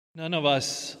None of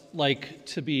us like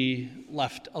to be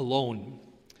left alone.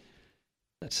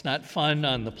 That's not fun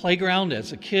on the playground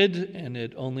as a kid, and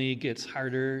it only gets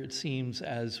harder, it seems,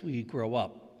 as we grow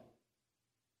up.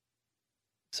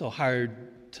 So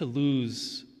hard to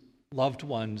lose loved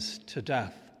ones to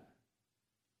death.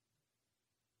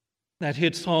 That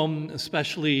hits home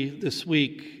especially this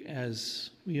week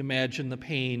as we imagine the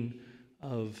pain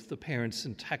of the parents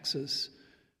in Texas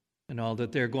and all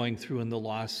that they're going through in the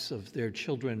loss of their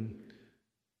children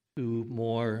to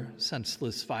more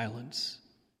senseless violence.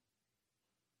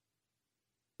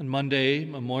 On Monday,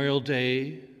 Memorial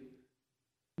Day,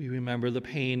 we remember the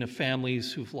pain of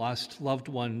families who've lost loved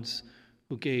ones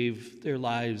who gave their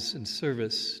lives in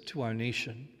service to our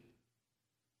nation.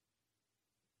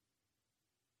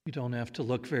 We don't have to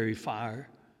look very far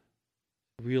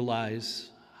to realize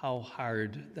how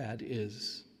hard that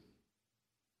is.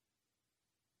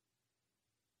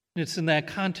 It's in that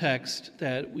context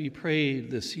that we pray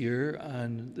this year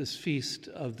on this feast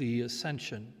of the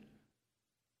Ascension.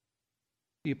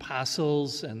 The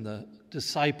apostles and the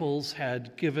disciples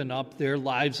had given up their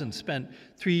lives and spent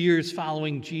 3 years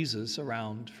following Jesus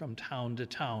around from town to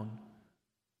town.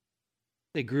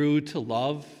 They grew to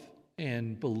love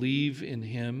and believe in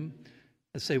him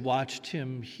as they watched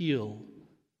him heal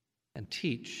and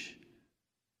teach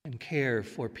and care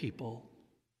for people.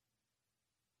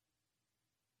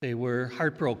 They were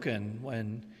heartbroken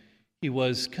when he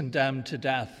was condemned to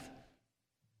death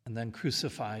and then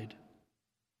crucified.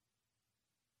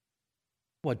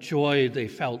 What joy they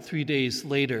felt 3 days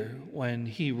later when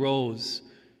he rose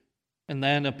and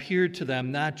then appeared to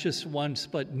them not just once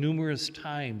but numerous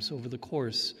times over the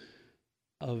course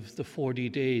of the 40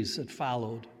 days that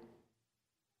followed.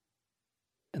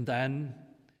 And then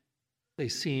they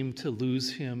seemed to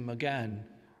lose him again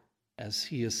as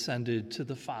he ascended to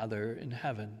the Father in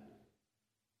heaven.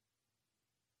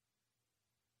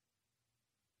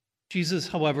 Jesus,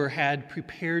 however, had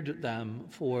prepared them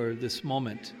for this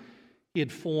moment. He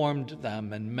had formed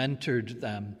them and mentored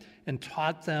them and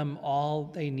taught them all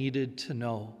they needed to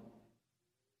know.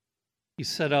 He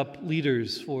set up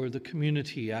leaders for the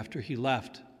community after he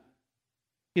left.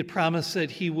 He had promised that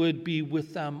he would be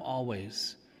with them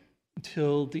always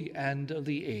until the end of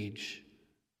the age.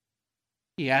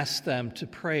 He asked them to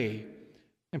pray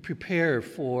and prepare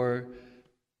for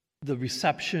the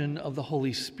reception of the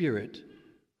Holy Spirit,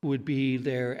 who would be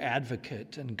their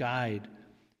advocate and guide,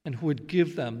 and who would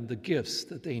give them the gifts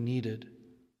that they needed.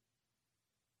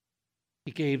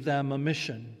 He gave them a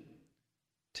mission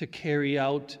to carry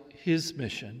out his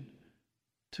mission,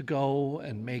 to go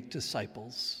and make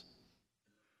disciples.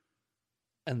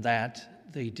 And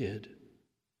that they did.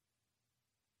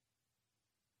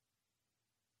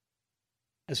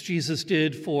 As Jesus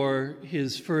did for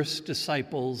his first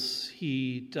disciples,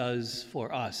 he does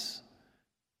for us.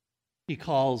 He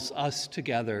calls us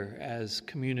together as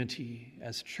community,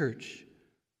 as church.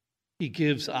 He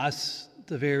gives us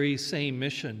the very same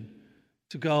mission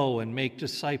to go and make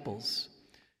disciples.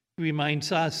 He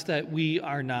reminds us that we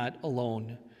are not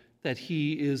alone, that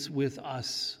he is with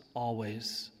us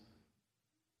always.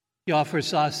 He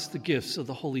offers us the gifts of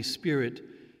the Holy Spirit,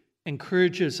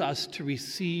 encourages us to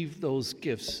receive those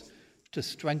gifts to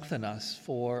strengthen us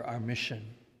for our mission.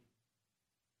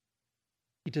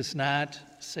 He does not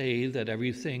say that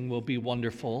everything will be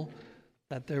wonderful,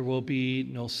 that there will be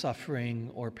no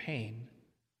suffering or pain.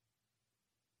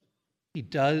 He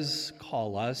does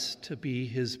call us to be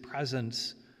his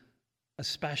presence,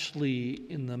 especially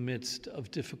in the midst of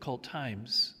difficult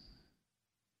times.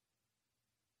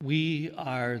 We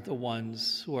are the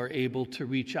ones who are able to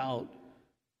reach out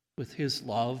with his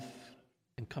love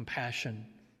and compassion.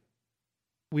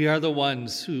 We are the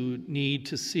ones who need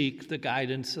to seek the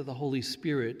guidance of the Holy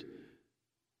Spirit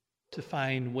to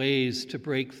find ways to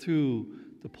break through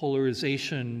the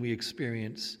polarization we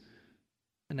experience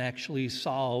and actually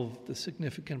solve the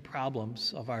significant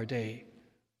problems of our day.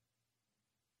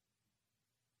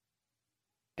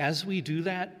 As we do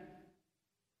that,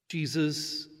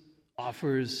 Jesus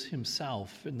offers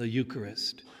himself in the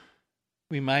Eucharist,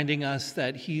 reminding us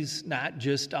that he's not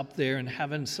just up there in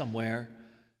heaven somewhere,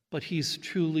 but he's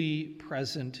truly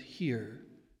present here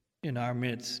in our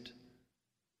midst,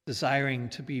 desiring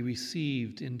to be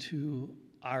received into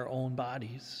our own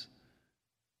bodies.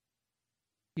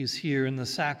 He's here in the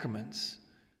sacraments.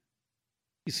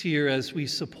 He's here as we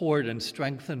support and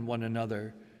strengthen one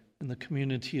another in the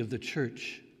community of the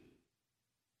church.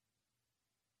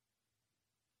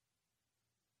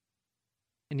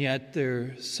 And yet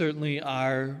there certainly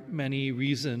are many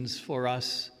reasons for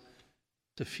us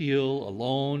to feel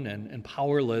alone and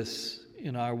powerless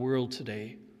in our world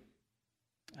today.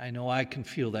 I know I can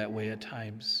feel that way at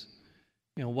times.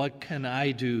 What can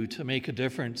I do to make a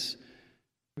difference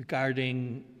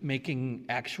regarding making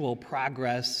actual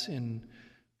progress in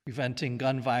preventing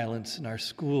gun violence in our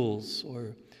schools,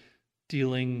 or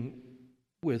dealing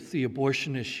with the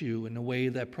abortion issue in a way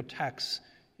that protects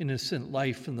innocent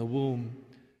life in the womb,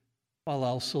 while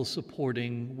also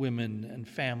supporting women and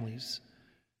families,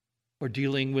 or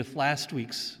dealing with last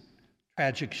week's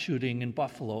tragic shooting in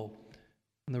Buffalo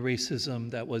and the racism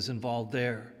that was involved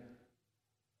there.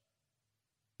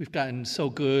 We've gotten so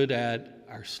good at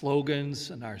our slogans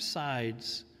and our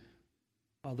sides,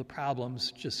 while the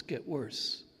problems just get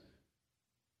worse.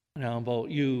 I don't know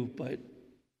about you, but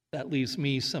that leaves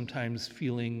me sometimes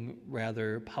feeling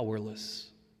rather powerless.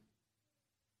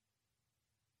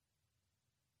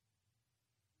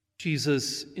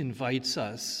 Jesus invites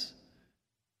us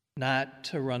not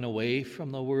to run away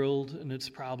from the world and its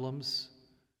problems,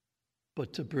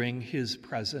 but to bring his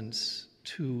presence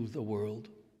to the world.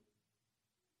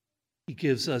 He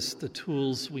gives us the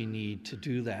tools we need to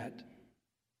do that.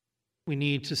 We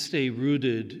need to stay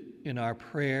rooted in our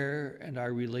prayer and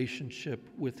our relationship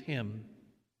with him.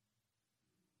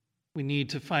 We need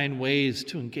to find ways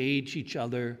to engage each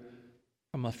other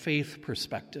from a faith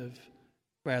perspective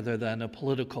rather than a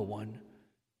political one,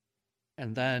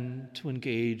 and then to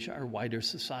engage our wider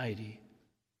society.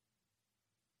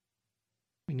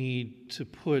 We need to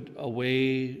put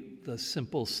away the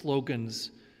simple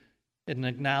slogans and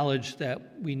acknowledge that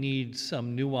we need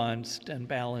some nuanced and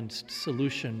balanced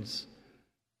solutions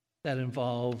that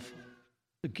involve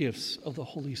the gifts of the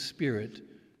Holy Spirit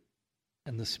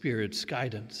and the Spirit's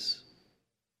guidance.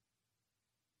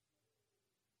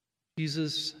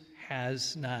 Jesus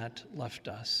has not left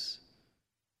us.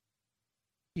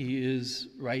 He is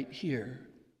right here,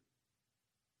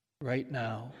 right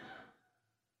now.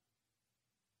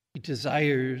 He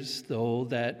desires, though,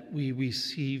 that we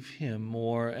receive him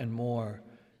more and more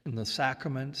in the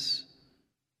sacraments,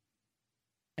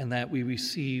 and that we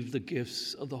receive the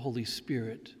gifts of the Holy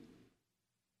Spirit.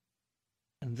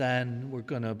 And then we're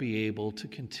going to be able to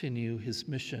continue his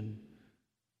mission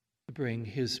to bring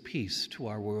his peace to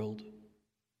our world.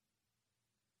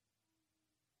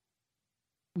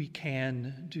 We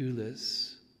can do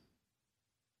this.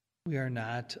 We are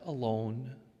not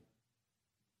alone.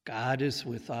 God is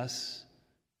with us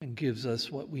and gives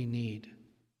us what we need.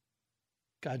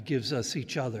 God gives us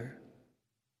each other.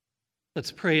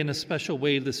 Let's pray in a special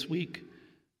way this week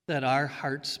that our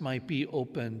hearts might be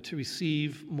open to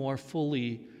receive more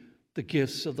fully the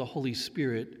gifts of the Holy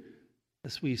Spirit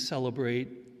as we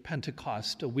celebrate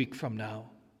Pentecost a week from now,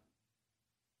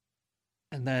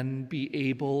 and then be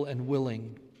able and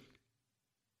willing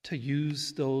to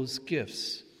use those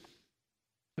gifts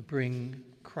to bring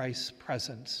Christ's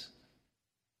presence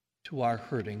to our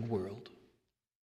hurting world.